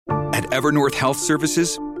At Evernorth Health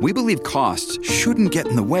Services, we believe costs shouldn't get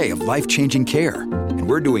in the way of life-changing care, and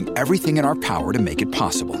we're doing everything in our power to make it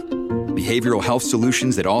possible. Behavioral health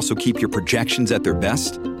solutions that also keep your projections at their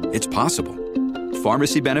best? It's possible.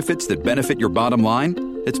 Pharmacy benefits that benefit your bottom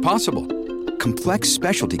line? It's possible. Complex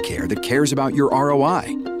specialty care that cares about your ROI?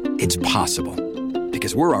 It's possible.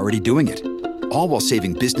 Because we're already doing it. All while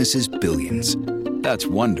saving businesses billions. That's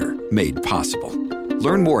Wonder made possible.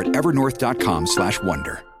 Learn more at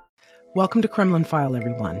evernorth.com/wonder. Welcome to Kremlin File,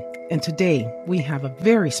 everyone. And today we have a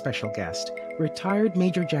very special guest, retired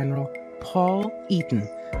Major General Paul Eaton.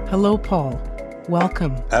 Hello, Paul.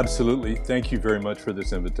 Welcome. Absolutely. Thank you very much for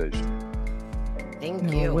this invitation.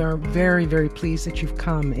 Thank you. We're very, very pleased that you've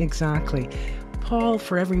come. Exactly. Paul,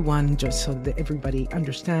 for everyone, just so that everybody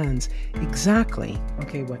understands exactly,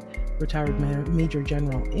 what retired Major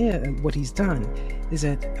General what he's done is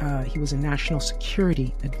that he was a national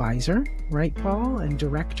security advisor, right, Paul, and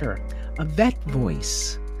director of Vet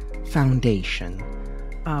Voice Foundation,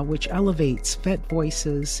 which elevates vet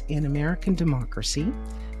voices in American democracy,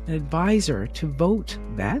 an advisor to Vote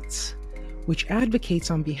Vets, which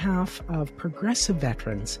advocates on behalf of progressive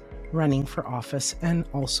veterans running for office and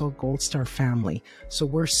also Gold Star family. So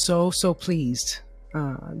we're so pleased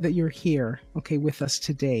that you're here, with us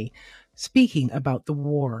today, speaking about the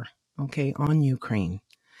war, on Ukraine.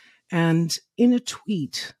 And in a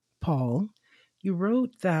tweet, Paul, you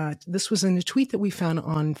wrote that this was in a tweet that we found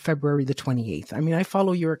on February the 28th. I mean, I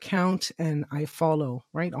follow your account and I follow,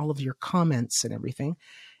 all of your comments and everything.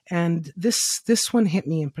 And this one hit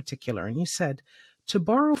me in particular. And you said, to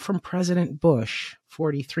borrow from President Bush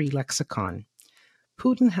 43 lexicon,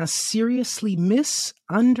 Putin has seriously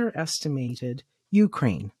underestimated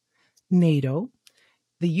Ukraine, NATO,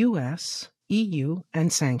 the US, EU,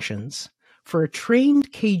 and sanctions. For a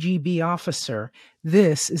trained KGB officer,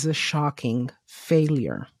 this is a shocking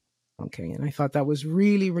failure. And I thought that was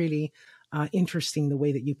really, really interesting the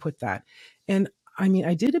way that you put that. And I mean,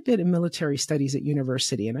 I did a bit of military studies at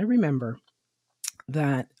university, and I remember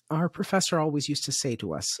that our professor always used to say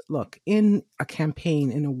to us, look, in a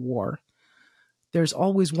campaign, in a war, there's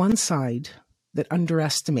always one side that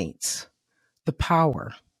underestimates the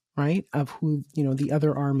power, of who, the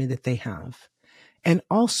other army that they have, and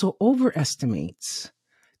also overestimates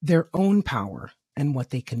their own power and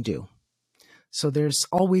what they can do. So there's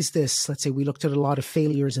always this, let's say we looked at a lot of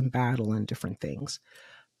failures in battle and different things.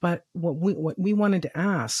 But what we wanted to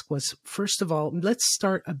ask was, first of all, let's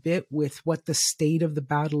start a bit with what the state of the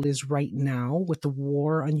battle is right now, what the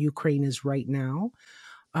war on Ukraine is right now.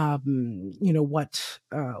 What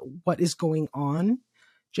is going on?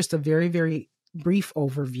 Just a very, very brief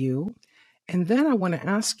overview. And then I want to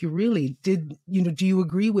ask you, really, do you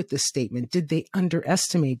agree with this statement? Did they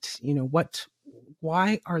underestimate,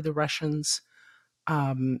 why are the Russians,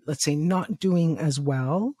 let's say, not doing as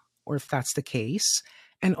well, or if that's the case?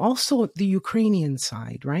 And also the Ukrainian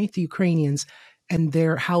side, right? The Ukrainians and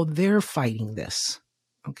how they're fighting this.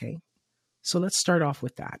 So let's start off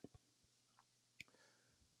with that.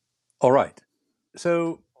 All right.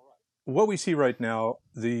 So what we see right now,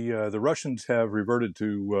 the Russians have reverted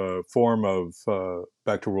to form of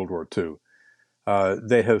back to World War II.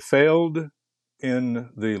 They have failed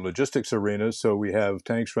in the logistics arena, so we have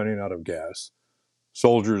tanks running out of gas,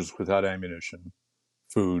 soldiers without ammunition,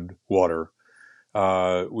 food, water.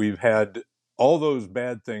 We've had all those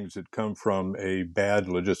bad things that come from a bad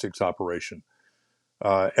logistics operation.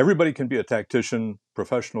 Everybody can be a tactician.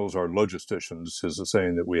 Professionals are logisticians, is the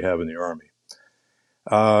saying that we have in the Army.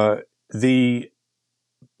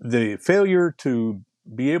 The failure to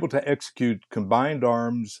be able to execute combined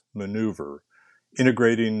arms maneuver,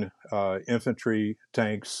 integrating infantry,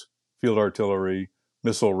 tanks, field artillery,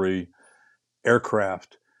 missilery,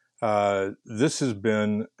 aircraft, this has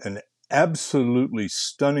been an absolutely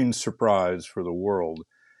stunning surprise for the world,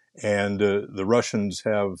 and the Russians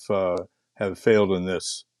have failed in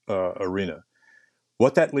this arena.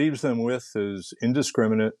 What that leaves them with is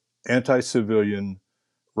indiscriminate, anti-civilian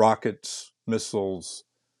rockets, missiles,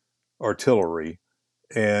 artillery,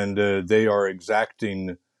 and they are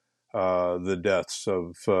exacting the deaths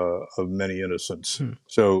of many innocents.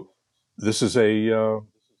 So this is a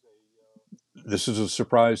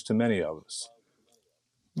surprise to many of us.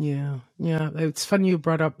 Yeah. It's funny you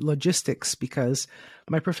brought up logistics, because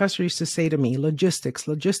my professor used to say to me, logistics.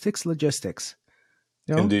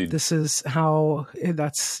 Indeed. This is how,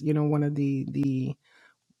 that's, one of the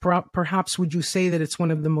perhaps would you say that it's one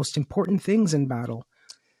of the most important things in battle?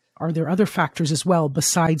 Are there other factors as well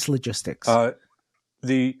besides logistics?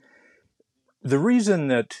 The reason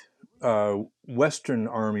that Western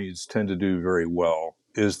armies tend to do very well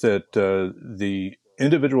is that the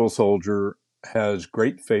individual soldier has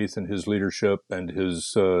great faith in his leadership and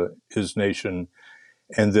his nation,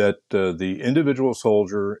 and that the individual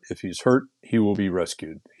soldier, if he's hurt, he will be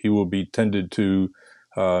rescued. He will be tended to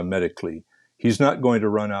medically. He's not going to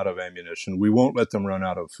run out of ammunition. We won't let them run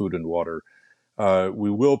out of food and water.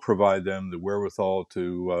 We will provide them the wherewithal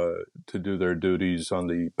to do their duties on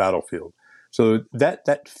the battlefield. So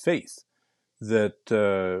that faith that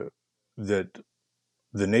that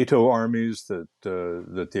the NATO armies, that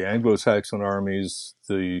the Anglo-Saxon armies,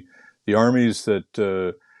 the armies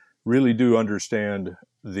that really do understand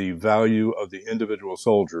the value of the individual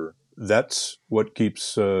soldier, that's what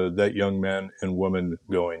keeps that young man and woman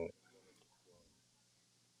going.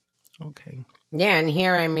 Okay. Yeah, and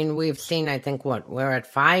here, I mean, we've seen, I think, we're at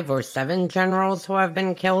 5 or 7 generals who have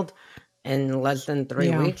been killed in less than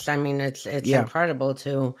 3 weeks. I mean, it's incredible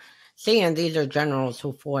to see, and these are generals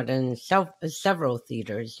who fought in several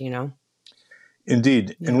theaters, you know?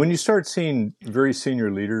 Indeed. Yeah. And when you start seeing very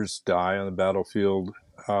senior leaders die on the battlefield,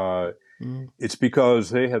 it's because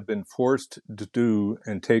they have been forced to do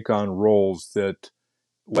and take on roles that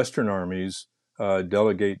Western armies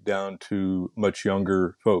delegate down to much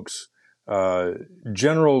younger folks.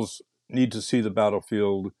 Generals need to see the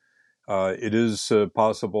battlefield. It is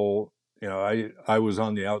possible. You know, I was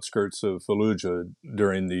on the outskirts of Fallujah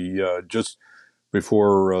during the just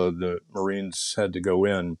before the Marines had to go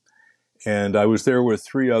in, and I was there with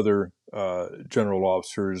 3 other general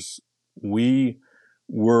officers. We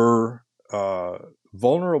were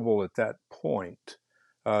vulnerable at that point.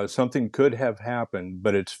 Something could have happened,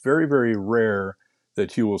 but it's very, very rare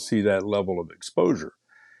that you will see that level of exposure.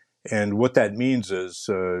 And what that means is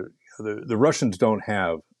the Russians don't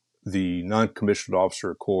have the non-commissioned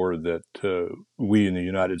officer corps that we in the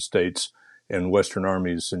United States and Western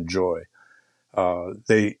armies enjoy.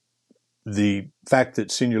 The fact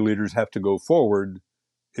that senior leaders have to go forward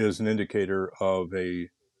is an indicator of a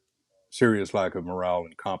serious lack of morale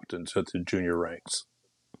and competence at the junior ranks.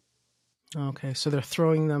 Okay, so they're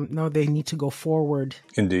throwing them. No, they need to go forward.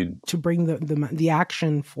 Indeed. To bring the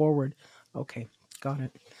action forward. Okay, got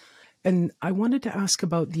it. And I wanted to ask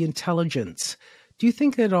about the intelligence. Do you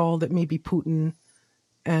think at all that maybe Putin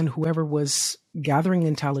and whoever was gathering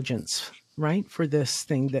intelligence, right, for this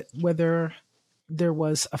thing, that whether there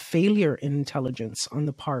was a failure in intelligence on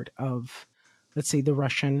the part of, let's say, the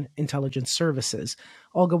Russian intelligence services?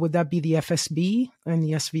 Olga, would that be the FSB and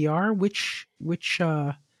the SVR? Which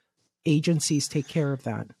agencies take care of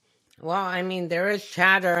that? Well, I mean, there is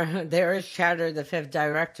chatter. There is chatter. The 5th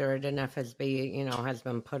director at an FSB, you know, has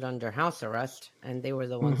been put under house arrest, and they were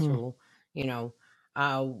the ones who, you know,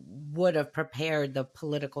 would have prepared the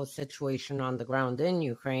political situation on the ground in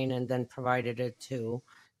Ukraine and then provided it to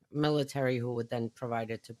military, who would then provide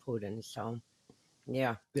it to Putin. So,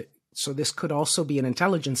 yeah. So this could also be an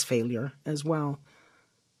intelligence failure as well.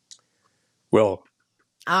 Well.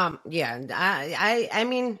 Yeah, I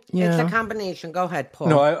mean, it's a combination. Go ahead, Paul.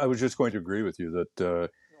 No, I was just going to agree with you that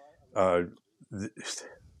the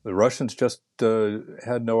Russians just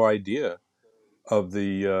had no idea of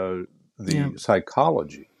the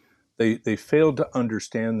psychology. They failed to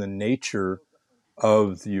understand the nature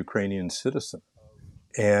of the Ukrainian citizen,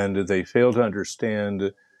 and they failed to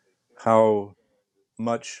understand how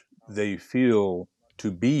much they feel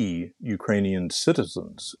to be Ukrainian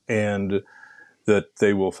citizens, and that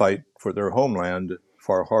they will fight for their homeland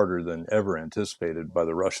far harder than ever anticipated by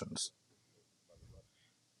the Russians.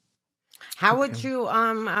 How would you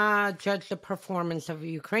judge the performance of the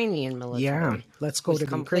Ukrainian military? Yeah, let's go to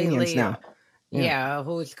the Ukrainians now. Yeah,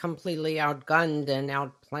 who's completely outgunned and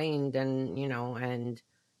outplaned, and you know,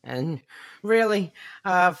 and really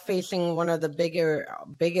facing one of the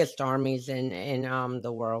biggest armies in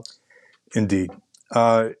the world. Indeed,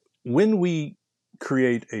 when we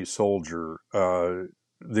create a soldier,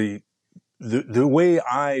 the way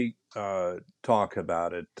I talk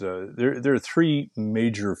about it, there are 3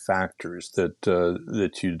 major factors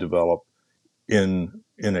that you develop in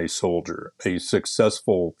a soldier, a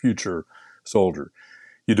successful future soldier.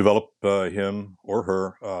 You develop him or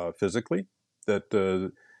her physically,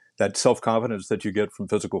 that self-confidence that you get from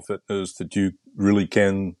physical fitness, that you really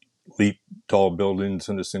can leap tall buildings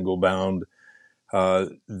in a single bound,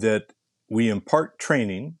 that we impart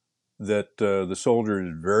training, that the soldier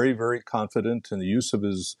is very, very confident in the use of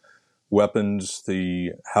his weapons,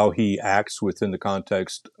 how he acts within the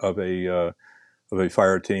context of a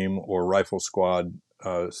fire team or rifle squad,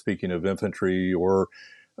 speaking of infantry, or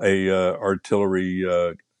a artillery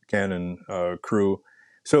cannon crew.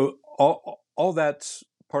 So all that's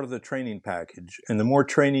part of the training package. And the more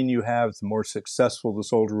training you have, the more successful the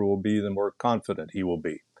soldier will be, the more confident he will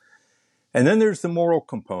be. And then there's the moral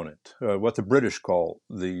component, what the British call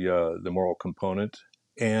the moral component,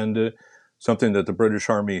 and something that the British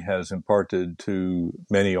Army has imparted to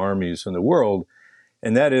many armies in the world.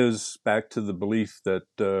 And that is back to the belief that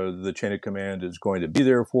the chain of command is going to be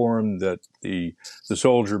there for him, that the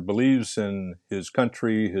soldier believes in his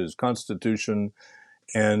country, his constitution,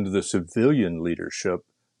 and the civilian leadership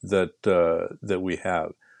that we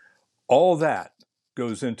have. All that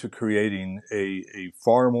goes into creating a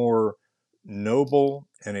far more noble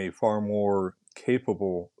and a far more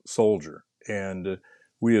capable soldier. And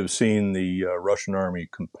we have seen the Russian army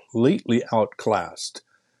completely outclassed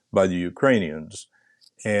by the Ukrainians,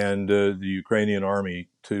 and the Ukrainian army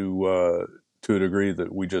to a degree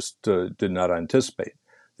that we just did not anticipate.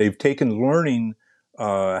 They've taken learning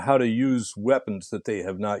how to use weapons that they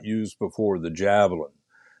have not used before, the Javelin,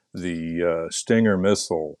 the Stinger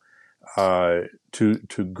missile,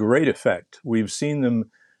 to great effect. We've seen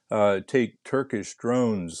them take Turkish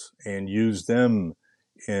drones and use them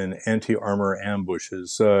in anti-armor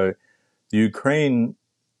ambushes.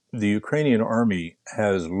 The Ukrainian army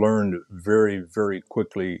has learned very, very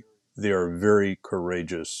quickly. They are very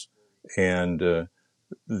courageous, and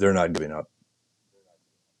they're not giving up.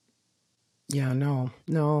 Yeah, no.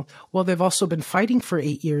 Well, they've also been fighting for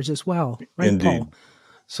 8 years as well, right, Indeed. Paul?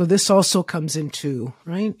 So this also comes into,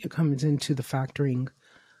 right? It comes into the factoring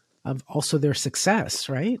of also their success,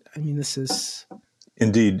 right? I mean, this is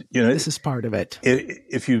indeed, this is part of it.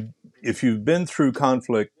 If you've been through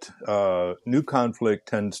conflict, new conflict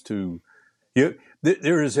tends to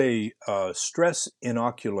there is a stress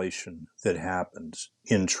inoculation that happens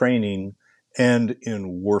in training and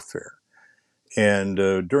in warfare. And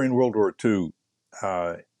during World War II,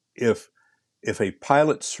 if a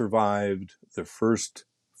pilot survived the first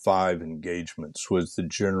 5 engagements, was the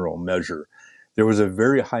general measure, there was a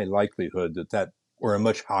very high likelihood or a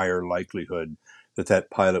much higher likelihood that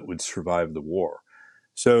pilot would survive the war.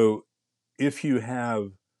 So if you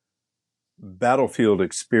have battlefield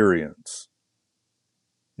experience,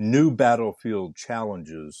 new battlefield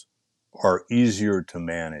challenges are easier to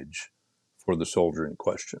manage for the soldier in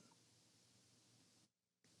question.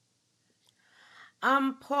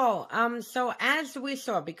 Paul, so as we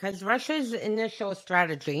saw, because Russia's initial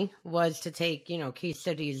strategy was to take, key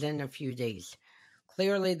cities in a few days.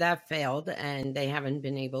 Clearly that failed, and they haven't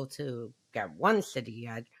been able to get one city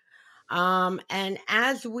yet. And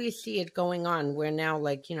as we see it going on, we're now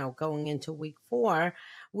going into week 4,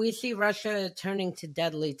 we see Russia turning to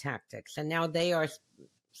deadly tactics. And now they are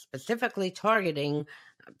specifically targeting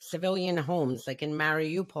civilian homes. Like in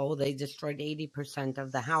Mariupol, they destroyed 80%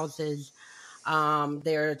 of the houses.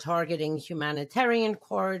 They're targeting humanitarian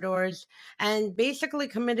corridors and basically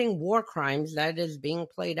committing war crimes that is being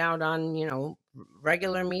played out on,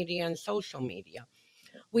 regular media and social media.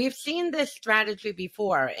 We've seen this strategy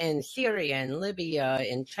before in Syria, in Libya,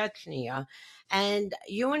 in Chechnya. And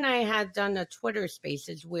you and I had done a Twitter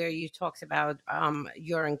Spaces where you talked about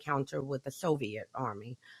your encounter with the Soviet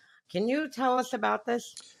army. Can you tell us about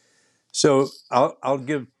this? So I'll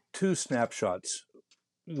give 2 snapshots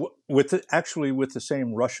with the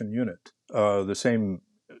same Russian unit. It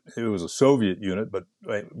was a Soviet unit, but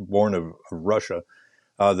born of Russia,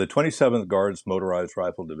 the 27th Guards Motorized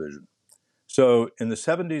Rifle Division. So in the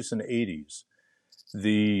 70s and 80s,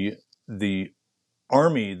 the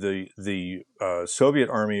army, the Soviet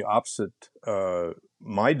army opposite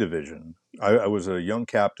my division, I was a young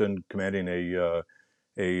captain commanding a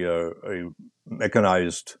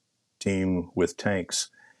mechanized team with tanks,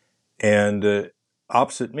 and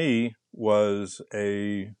opposite me was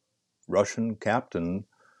a Russian captain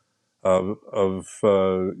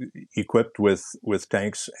equipped with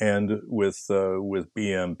tanks and with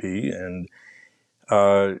BMP, and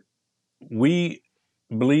we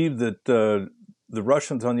believed that the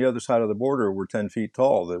Russians on the other side of the border were 10 feet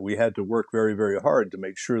tall, that we had to work very, very hard to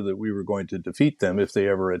make sure that we were going to defeat them if they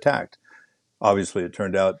ever attacked. Obviously, it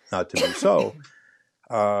turned out not to be so.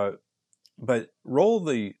 But roll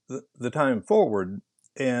the time forward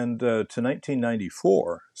and to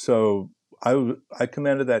 1994. So I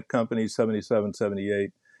commanded that company, 77,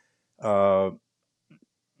 78.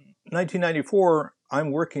 1994,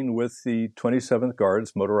 I'm working with the 27th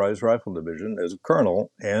Guards Motorized Rifle Division as a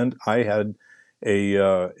colonel, and I had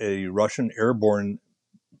a Russian airborne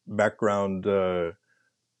background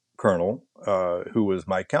colonel who was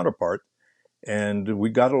my counterpart, and we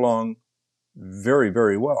got along very,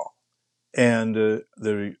 very well. And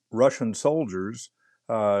the Russian soldiers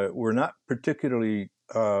were not particularly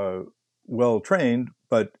well trained,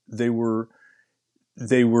 but they were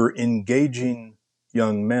engaging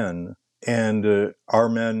young men and our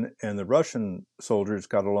men and the Russian soldiers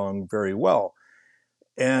got along very well.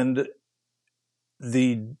 And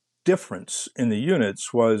the difference in the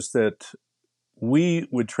units was that we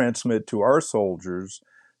would transmit to our soldiers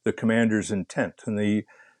the commander's intent, and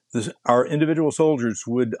our individual soldiers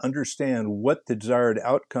would understand what the desired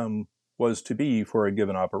outcome was to be for a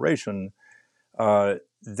given operation.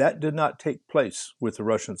 That did not take place with the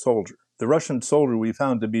Russian soldier. The Russian soldier we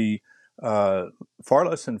found to be far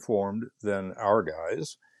less informed than our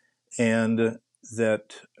guys, and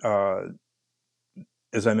that,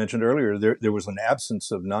 as I mentioned earlier, there was an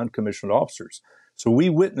absence of non-commissioned officers. So we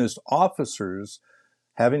witnessed officers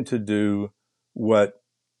having to do what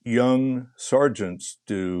young sergeants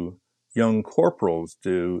do, young corporals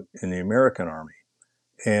do in the American Army.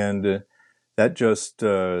 And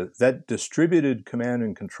that distributed command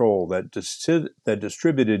and control, that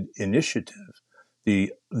distributed initiative,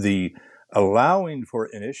 the allowing for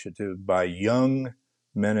initiative by young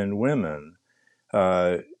men and women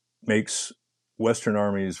makes Western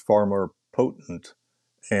armies far more potent.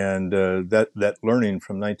 And that learning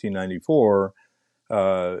from 1994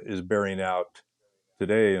 is bearing out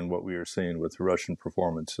today in what we are seeing with the Russian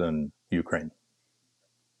performance in Ukraine.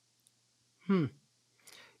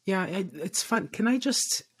 Yeah, it's fun. Can I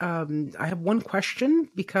just, I have one question,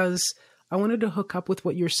 because I wanted to hook up with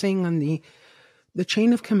what you're saying on the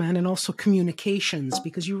chain of command and also communications,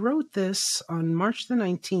 because you wrote this on March the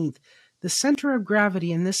 19th. The center of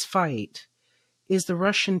gravity in this fight is the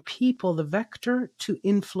Russian people. The vector to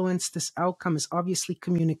influence this outcome is obviously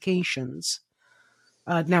communications.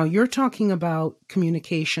 Now, you're talking about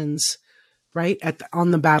communications, right,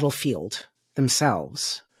 on the battlefield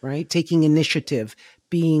themselves, right? Taking initiative,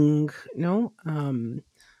 being,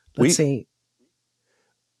 let's say.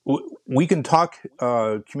 We can talk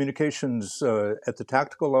communications at the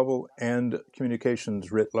tactical level and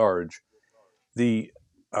communications writ large. We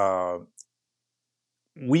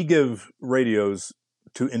give radios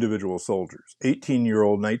to individual soldiers,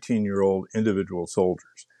 18-year-old, 19-year-old individual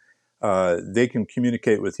soldiers. They can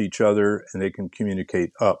communicate with each other, and they can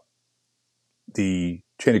communicate up. The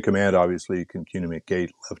chain of command obviously can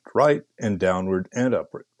communicate left, right, and downward and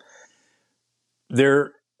upward.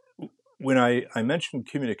 When I mentioned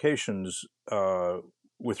communications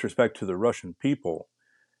with respect to the Russian people,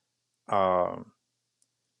 I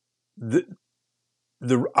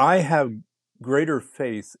have greater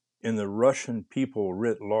faith in the Russian people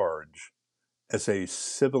writ large as a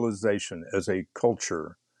civilization, as a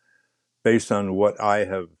culture, based on what I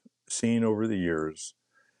have seen over the years,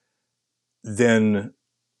 than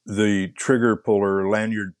the trigger puller,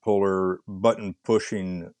 lanyard puller, button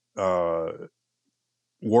pushing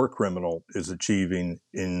war criminal is achieving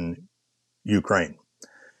in Ukraine.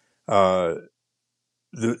 The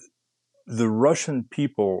Russian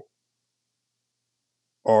people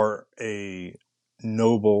are a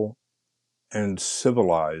noble and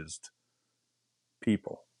civilized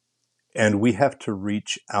people, and we have to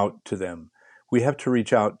reach out to them. We have to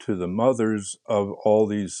reach out to the mothers of all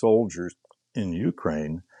these soldiers in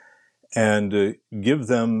Ukraine and give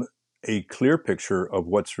them a clear picture of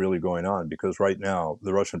what's really going on, because right now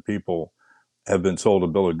the Russian people have been sold a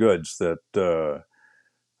bill of goods that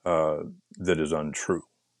is untrue,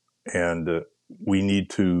 and we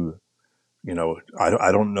need to,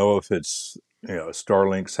 I don't know if it's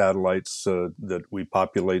Starlink satellites that we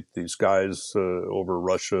populate the skies over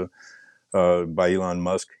Russia by Elon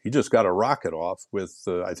Musk. He just got a rocket off with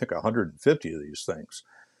I think 150 of these things.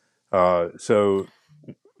 So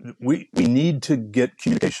we need to get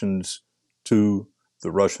communications to the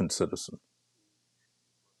Russian citizen.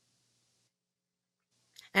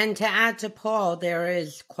 And to add to Paul, there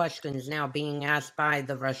is questions now being asked by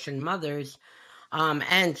the Russian mothers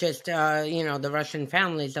and just, the Russian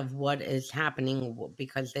families of what is happening,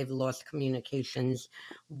 because they've lost communications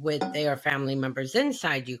with their family members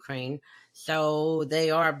inside Ukraine. So they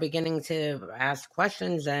are beginning to ask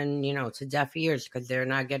questions and, to deaf ears, because they're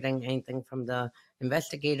not getting anything from the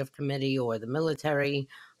investigative committee or the military,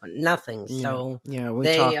 nothing. So we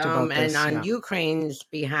they, talked about this, and on Ukraine's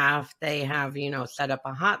behalf, they have, set up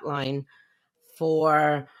a hotline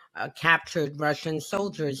for captured Russian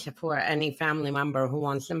soldiers, for any family member who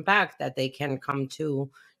wants them back, that they can come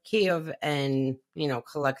to Kiev and,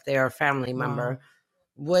 collect their family member,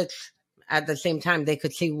 which at the same time they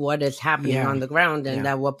could see what is happening on the ground, and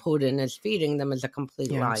that what Putin is feeding them is a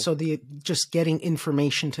complete lie. So just getting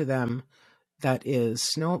information to them that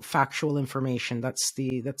is factual information. That's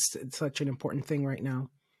such an important thing right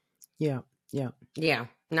now. Yeah.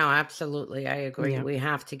 No, absolutely. I agree. Yeah. We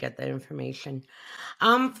have to get that information.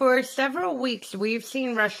 For several weeks, we've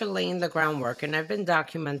seen Russia laying the groundwork, and I've been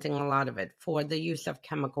documenting a lot of it for the use of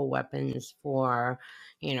chemical weapons. For,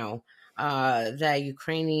 you know, the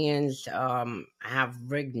Ukrainians have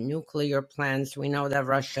rigged nuclear plants. We know that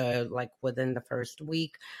Russia, like within the first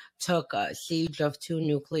week, took a siege of 2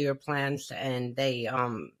 nuclear plants, and they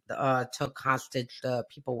took hostage the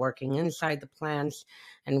people working inside the plants,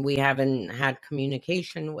 and we haven't had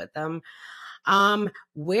communication with them.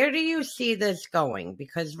 Where do you see this going?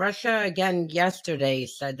 Because Russia, again, yesterday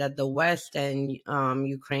said that the West and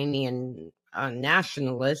Ukrainian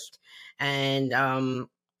nationalists, and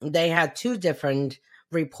they had 2 different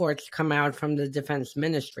reports come out from the defense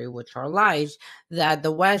ministry, which are lies, that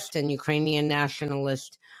the West and Ukrainian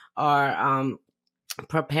nationalists are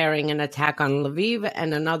preparing an attack on Lviv,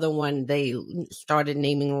 and another one they started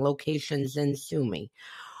naming locations in Sumy.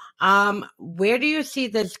 Where do you see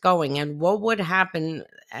this going, and what would happen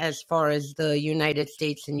as far as the United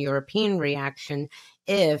States and European reaction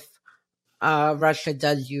if Russia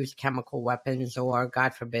does use chemical weapons, or,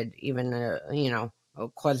 God forbid, even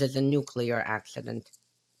causes a nuclear accident?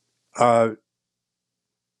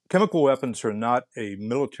 Chemical weapons are not a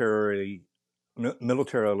militarily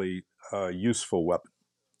useful weapon.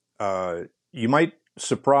 You might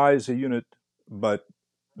surprise a unit, but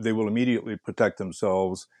they will immediately protect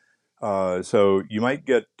themselves. So you might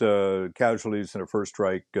get casualties in a first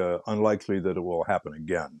strike, unlikely that it will happen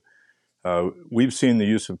again. We've seen the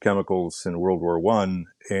use of chemicals in World War I,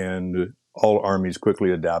 and all armies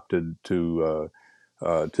quickly adapted to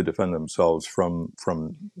defend themselves from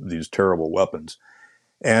these terrible weapons.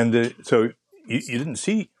 And so you didn't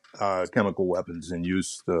see chemical weapons in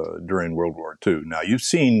use during World War II. Now, you've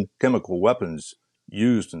seen chemical weapons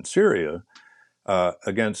used in Syria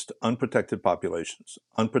against unprotected populations,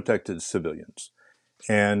 unprotected civilians.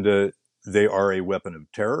 And they are a weapon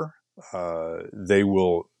of terror. They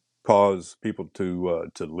will cause people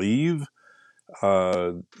to leave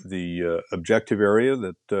the objective area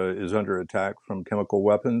that is under attack from chemical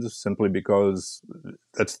weapons, simply because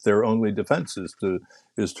that's their only defense,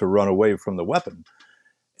 is to run away from the weapon.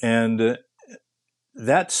 And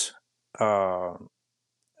that's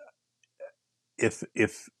if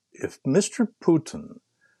Mr. Putin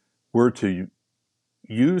were to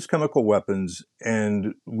use chemical weapons,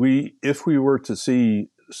 and if we were to see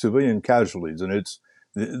civilian casualties, and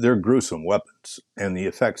they're gruesome weapons, and the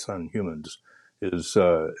effects on humans is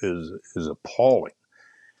appalling.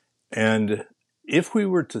 And if we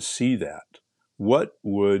were to see that, what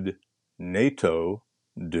would NATO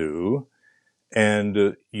do?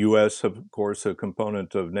 And U.S., of course, a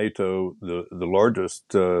component of NATO, the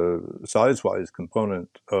largest size-wise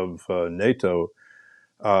component of NATO.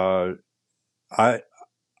 I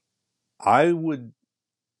would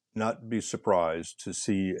not be surprised to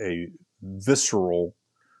see a visceral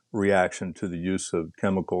reaction to the use of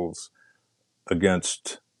chemicals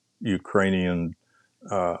against Ukrainian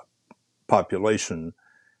population.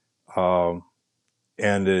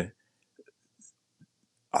 And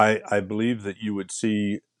I believe that you would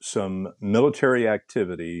see some military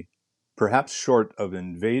activity, perhaps short of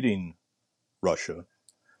invading Russia,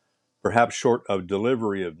 perhaps short of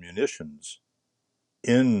delivery of munitions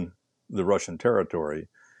in the Russian territory,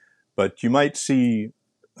 but you might see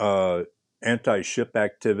anti-ship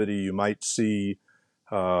activity. You might see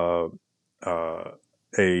a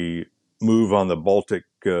move on the Baltic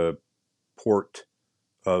port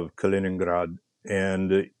of Kaliningrad,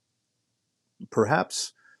 and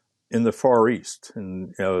perhaps in the Far East,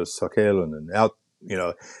 in Sakhalin, and out,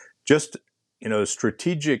 just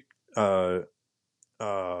strategic.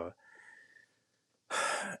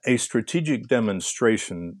 A strategic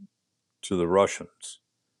demonstration to the Russians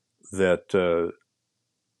that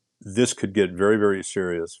this could get very, very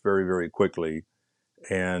serious very, very quickly.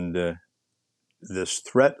 And this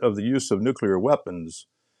threat of the use of nuclear weapons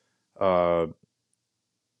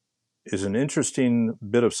is an interesting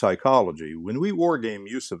bit of psychology. When we wargame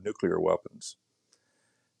use of nuclear weapons,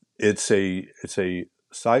 it's a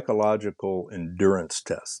psychological endurance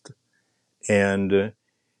test. And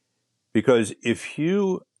because if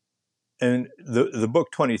you, and the book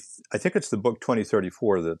I think it's the book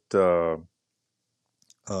 2034 that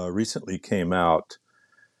recently came out.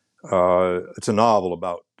 It's a novel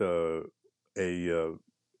about a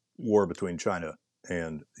war between China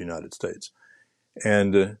and the United States.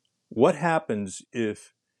 And what happens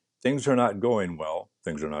if things are not going well?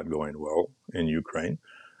 Things are not going well in Ukraine.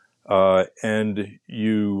 And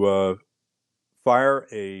you fire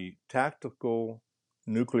a tactical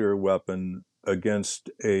nuclear weapon against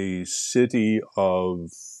a city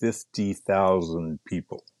of 50,000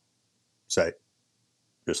 people, say,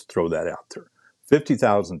 just throw that out there,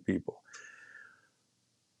 50,000 people.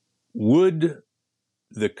 Would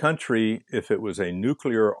the country, if it was a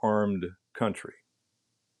nuclear-armed country,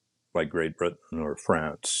 like Great Britain or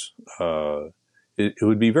France, it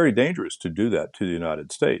would be very dangerous to do that to the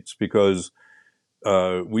United States, because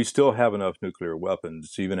we still have enough nuclear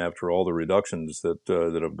weapons, even after all the reductions that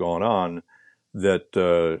have gone on,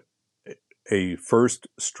 that a first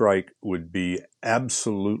strike would be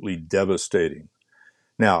absolutely devastating.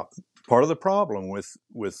 Now, part of the problem with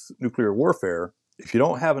nuclear warfare, if you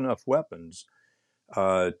don't have enough weapons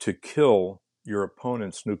to kill your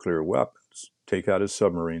opponent's nuclear weapons, take out his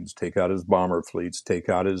submarines, take out his bomber fleets, take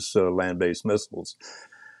out his land-based missiles,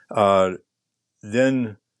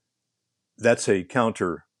 then that's a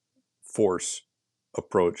counter force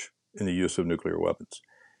approach in the use of nuclear weapons.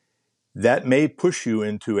 That may push you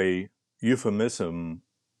into a euphemism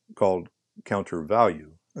called counter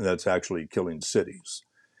value, and that's actually killing cities.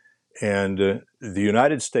 And the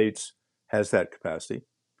United States has that capacity.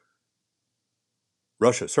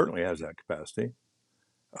 Russia certainly has that capacity.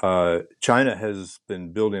 China has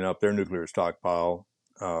been building up their nuclear stockpile.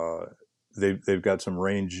 They've got some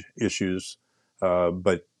range issues,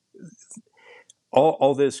 but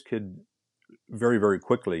all this could very, very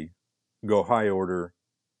quickly go high order,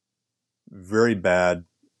 very bad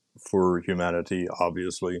for humanity,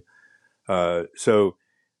 obviously. So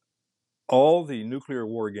all the nuclear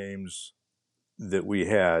war games that we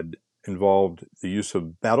had involved the use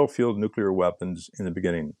of battlefield nuclear weapons in the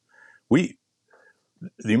beginning.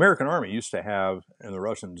 The American Army used to have, and the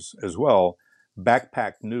Russians as well,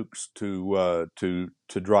 backpack nukes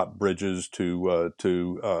to drop bridges,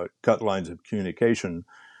 to cut lines of communication.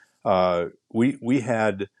 We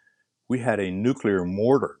had a nuclear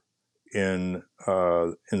mortar in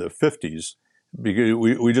the 50s, because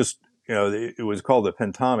we just, it was called the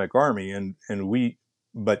Pentomic Army,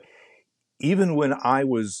 but even when I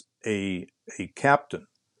was a captain,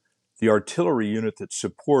 the artillery unit that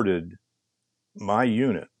supported my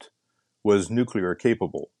unit was nuclear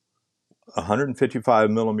capable. 155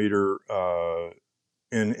 millimeter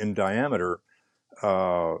in diameter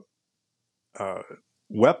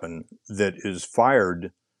weapon that is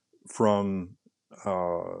fired from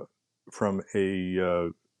a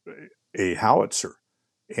howitzer,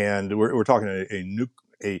 and we're talking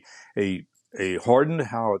a hardened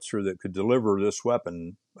howitzer that could deliver this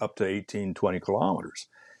weapon up to 18, 20 kilometers.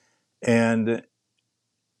 And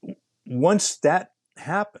once that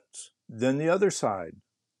happens, then the other side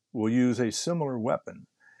will use a similar weapon,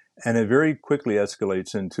 and it very quickly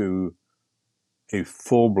escalates into a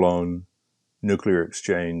full-blown nuclear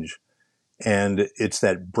exchange. And it's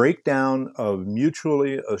that breakdown of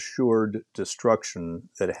mutually assured destruction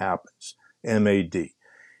that happens, MAD.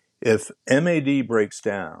 If MAD breaks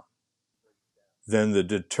down, then the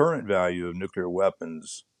deterrent value of nuclear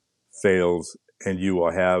weapons fails, and you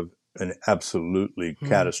will have an absolutely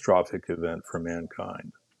catastrophic event for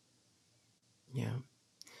mankind. Yeah.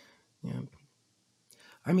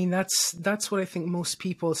 I mean, that's what I think most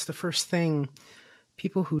people, it's the first thing,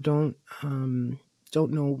 people who don't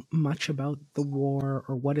know much about the war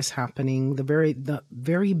or what is happening, the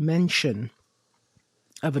very mention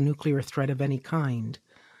of a nuclear threat of any kind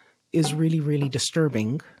is really, really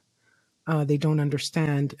disturbing. They don't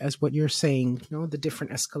understand, as what you're saying, the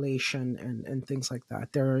different escalation and things like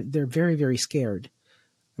that. They're very, very scared.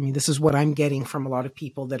 I mean, this is what I'm getting from a lot of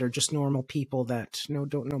people that are just normal people that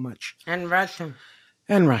don't know much. And Russia.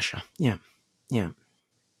 Yeah.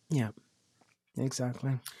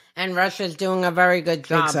 Exactly. And Russia's doing a very good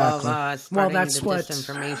job of spreading the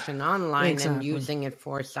disinformation online and using it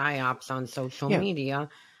for psyops on social media,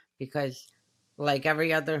 because like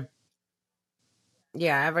every other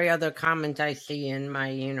comment I see in my,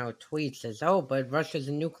 tweets is, oh, but Russia's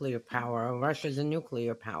a nuclear power,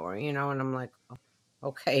 and I'm like,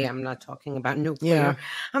 okay, I'm not talking about nuclear. Yeah.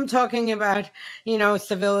 I'm talking about,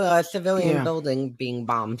 civilian building being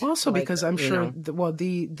bombed. Also, because I'm sure,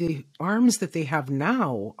 the arms that they have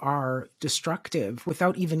now are destructive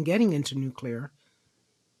without even getting into nuclear,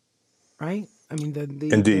 right? I mean,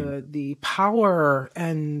 the power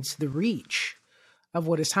and the reach of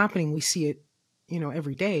what is happening, we see it,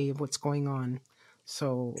 every day of what's going on.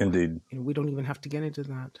 So indeed, we don't even have to get into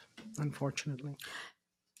that, unfortunately.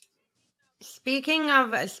 Speaking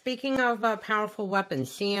of powerful weapons,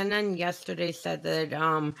 CNN yesterday said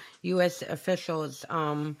that U.S. officials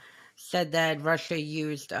said that Russia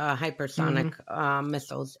used hypersonic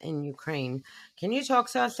missiles in Ukraine. Can you talk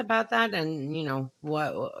to us about that? And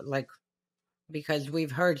what Because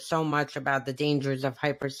we've heard so much about the dangers of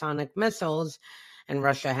hypersonic missiles, and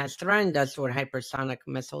Russia has threatened us with hypersonic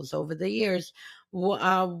missiles over the years.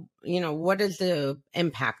 What is the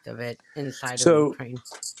impact of it inside of Ukraine?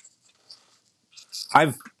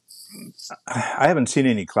 I haven't seen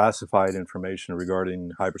any classified information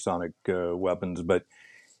regarding hypersonic weapons, but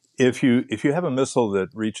if you have a missile that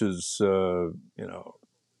reaches 9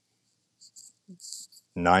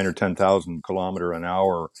 or 10,000 kilometer an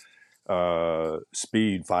hour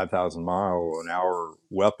speed, 5,000 mile an hour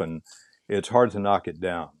weapon, it's hard to knock it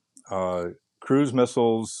down. Cruise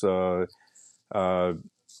missiles,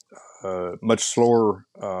 much slower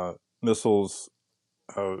missiles.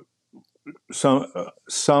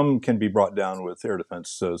 Some can be brought down with air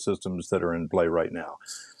defense systems that are in play right now.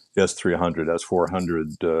 S-300,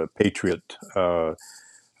 S-400, Patriot,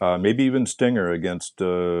 maybe even Stinger against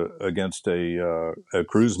a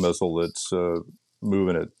cruise missile that's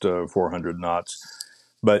moving at 400 knots.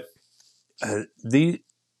 But the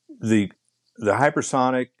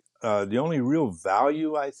hypersonic, the only real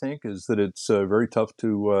value, I think, is that it's very tough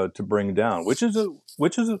to bring down, which is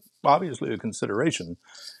obviously a consideration.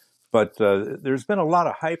 But there's been a lot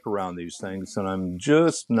of hype around these things, and I'm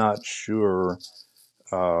just not sure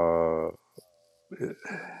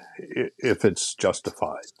if it's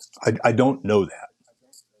justified. I don't know that.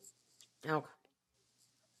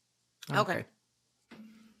 Okay.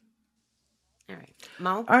 All right.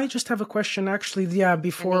 Mo? I just have a question, actually. Yeah,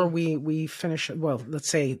 before we finish, well, let's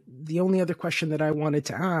say the only other question that I wanted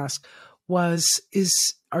to ask was,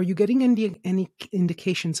 are you getting any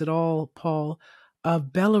indications at all, Paul,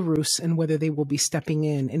 of Belarus and whether they will be stepping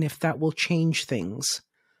in, and if that will change things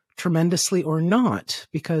tremendously or not?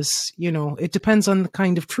 Because, it depends on the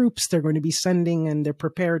kind of troops they're going to be sending and their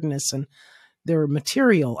preparedness and their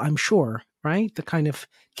material, I'm sure, right? The kind of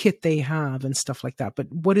kit they have and stuff like that.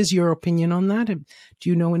 But what is your opinion on that? Do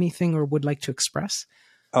you know anything or would like to express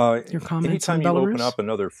your comments on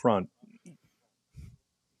Belarus?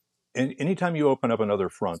 Anytime you open up another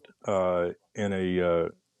front in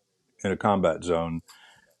a combat zone,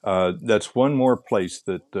 that's one more place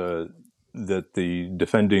that the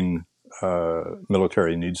defending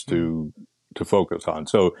military needs to focus on.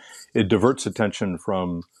 So it diverts attention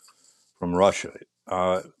from Russia.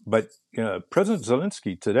 But President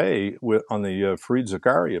Zelensky today on the Fareed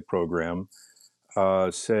Zakaria program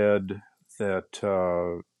said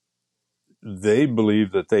that they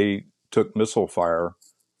believe that they took missile fire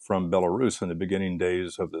from Belarus in the beginning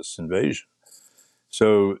days of this invasion.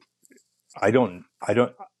 So I don't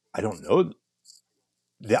know.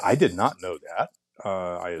 I did not know that.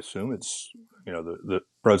 I assume it's the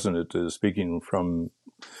president is speaking from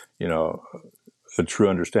a true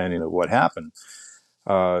understanding of what happened.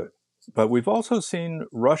 But we've also seen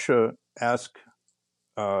Russia ask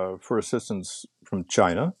for assistance from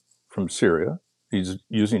China, from Syria. He's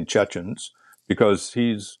using Chechens because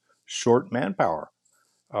he's short manpower,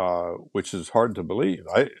 which is hard to believe.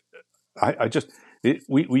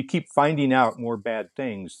 We keep finding out more bad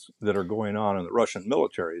things that are going on in the Russian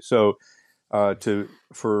military. So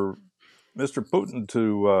for Mr. Putin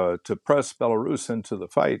to press Belarus into the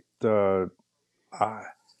fight,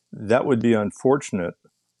 that would be unfortunate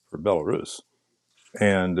for Belarus,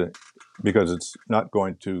 and because it's not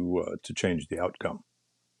going to change the outcome.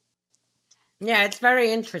 Yeah, it's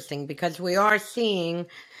very interesting because we are seeing,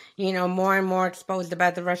 more and more exposed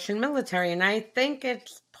about the Russian military. And I think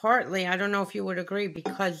it's partly, I don't know if you would agree,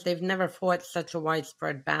 because they've never fought such a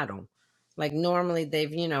widespread battle. Like normally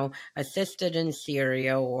they've, assisted in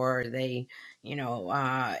Syria or they, in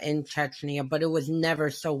Chechnya, but it was never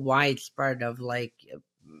so widespread of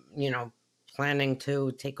planning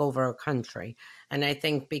to take over a country. And I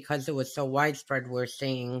think because it was so widespread, we're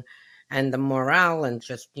seeing, and the morale and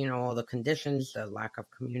just, all the conditions, the lack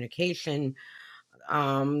of communication,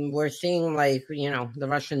 we're seeing the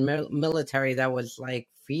Russian military that was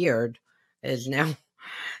feared is now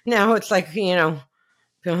it's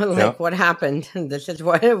what happened? This is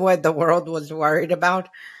what the world was worried about,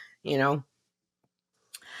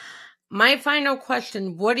 My final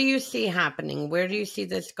question, what do you see happening? Where do you see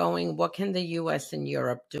this going? What can the U.S. and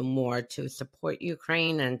Europe do more to support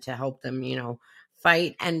Ukraine and to help them,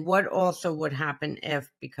 fight? And what also would happen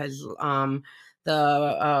if, because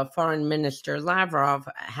the foreign minister Lavrov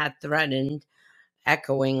had threatened,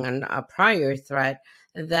 echoing a prior threat,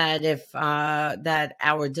 that if that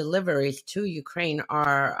our deliveries to Ukraine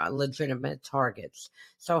are legitimate targets.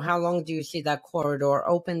 So how long do you see that corridor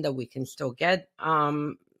open that we can still get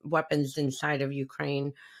weapons inside of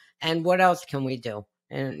Ukraine? And what else can we do,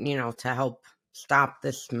 and to help stop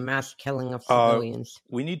this mass killing of civilians?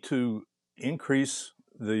 We need to increase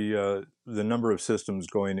the number of systems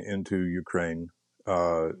going into Ukraine,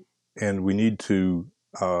 and we need to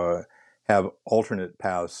have alternate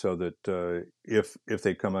paths so that if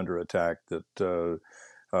they come under attack, that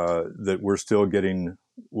we're still getting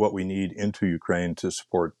what we need into Ukraine to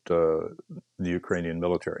support the Ukrainian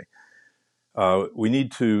military. We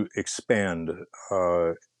need to expand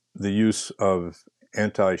the use of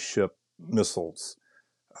anti-ship missiles.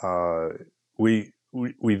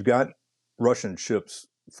 We've got Russian ships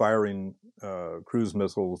firing cruise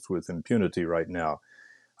missiles with impunity right now.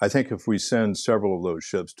 I think if we send several of those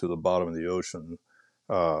ships to the bottom of the ocean,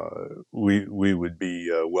 we would be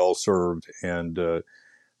well served, and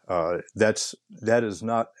that is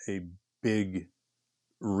not a big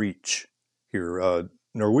reach here.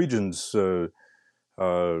 Norwegians have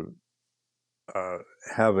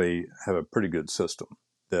a pretty good system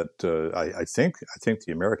that I think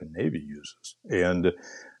the American Navy uses, and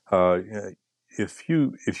if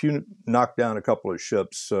you knock down a couple of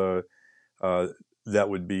ships, that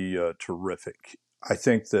would be terrific. I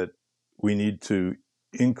think that we need to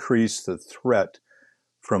increase the threat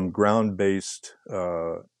from ground-based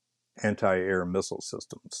anti-air missile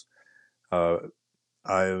systems.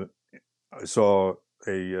 I saw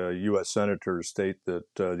a U.S. senator state that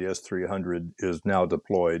the S-300 is now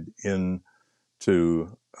deployed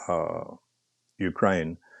into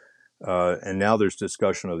Ukraine. And now there's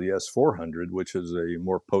discussion of the S-400, which is a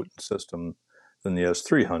more potent system than the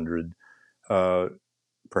S-300,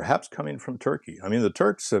 perhaps coming from Turkey. I mean, the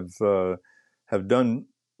Turks have done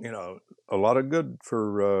a lot of good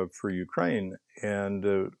for Ukraine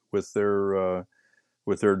and with their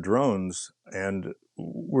drones, and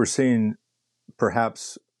we're seeing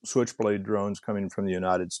perhaps Switchblade drones coming from the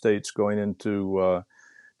United States going into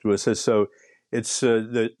to assist. So it's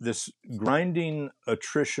this grinding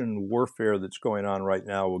attrition warfare that's going on right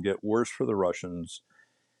now will get worse for the Russians,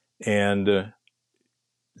 and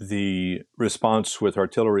the response with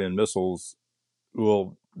artillery and missiles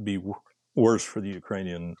will be worse for the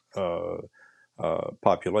Ukrainian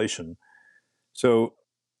population. So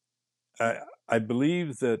I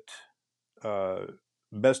believe that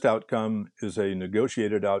best outcome is a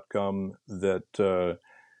negotiated outcome, that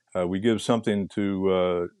we give something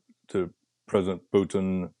to President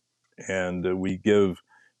Putin, and we give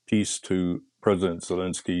peace to President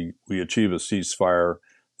Zelensky. We achieve a ceasefire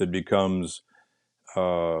that becomes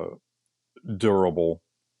durable,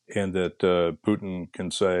 and that Putin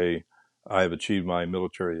can say, I have achieved my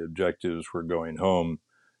military objectives, we're going home,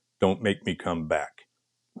 don't make me come back.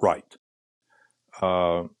 Right.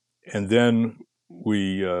 And then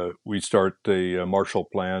we start a Marshall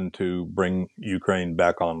Plan to bring Ukraine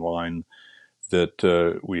back online,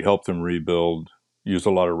 that we help them rebuild, use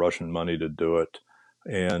a lot of Russian money to do it.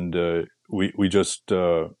 And we just,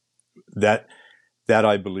 that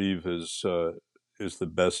I believe is the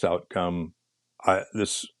best outcome.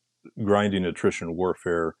 This grinding attrition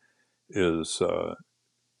warfare is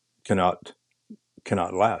cannot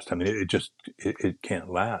last. I mean, it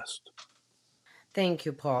can't last. Thank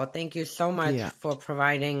you, Paul. Thank you so much for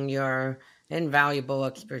providing your invaluable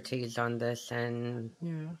expertise on this. And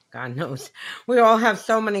God knows, we all have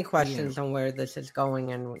so many questions on where this is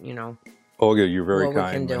going, and Olga, you're very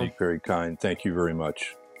kind, Monique, very kind. Thank you very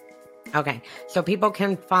much. Okay, so people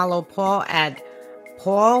can follow Paul at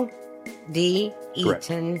Paul D.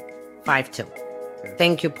 Eaton 52.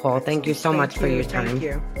 Thank you, Paul. Thank you so much for your time. Thank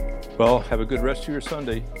you. Well, have a good rest of your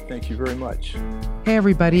Sunday. Thank you very much. Hey,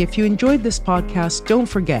 everybody. If you enjoyed this podcast, don't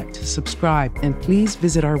forget to subscribe and please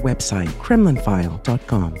visit our website,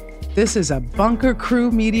 KremlinFile.com. This is a Bunker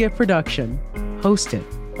Crew Media production hosted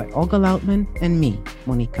by Olga Lautman and me,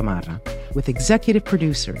 Monique Camarra, with executive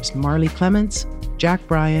producers Marley Clements, Jack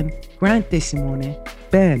Bryan, Grant DeSimone,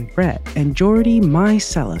 Ben Brett, and Jordy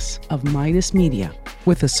Mycelis of Midas Media,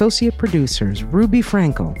 with associate producers Ruby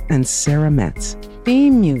Frankel and Sarah Metz.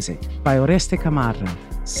 Theme music by Oreste Camarra.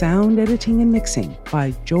 Sound editing and mixing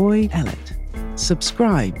by Joy Ellett.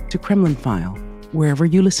 Subscribe to Kremlin File wherever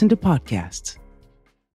you listen to podcasts.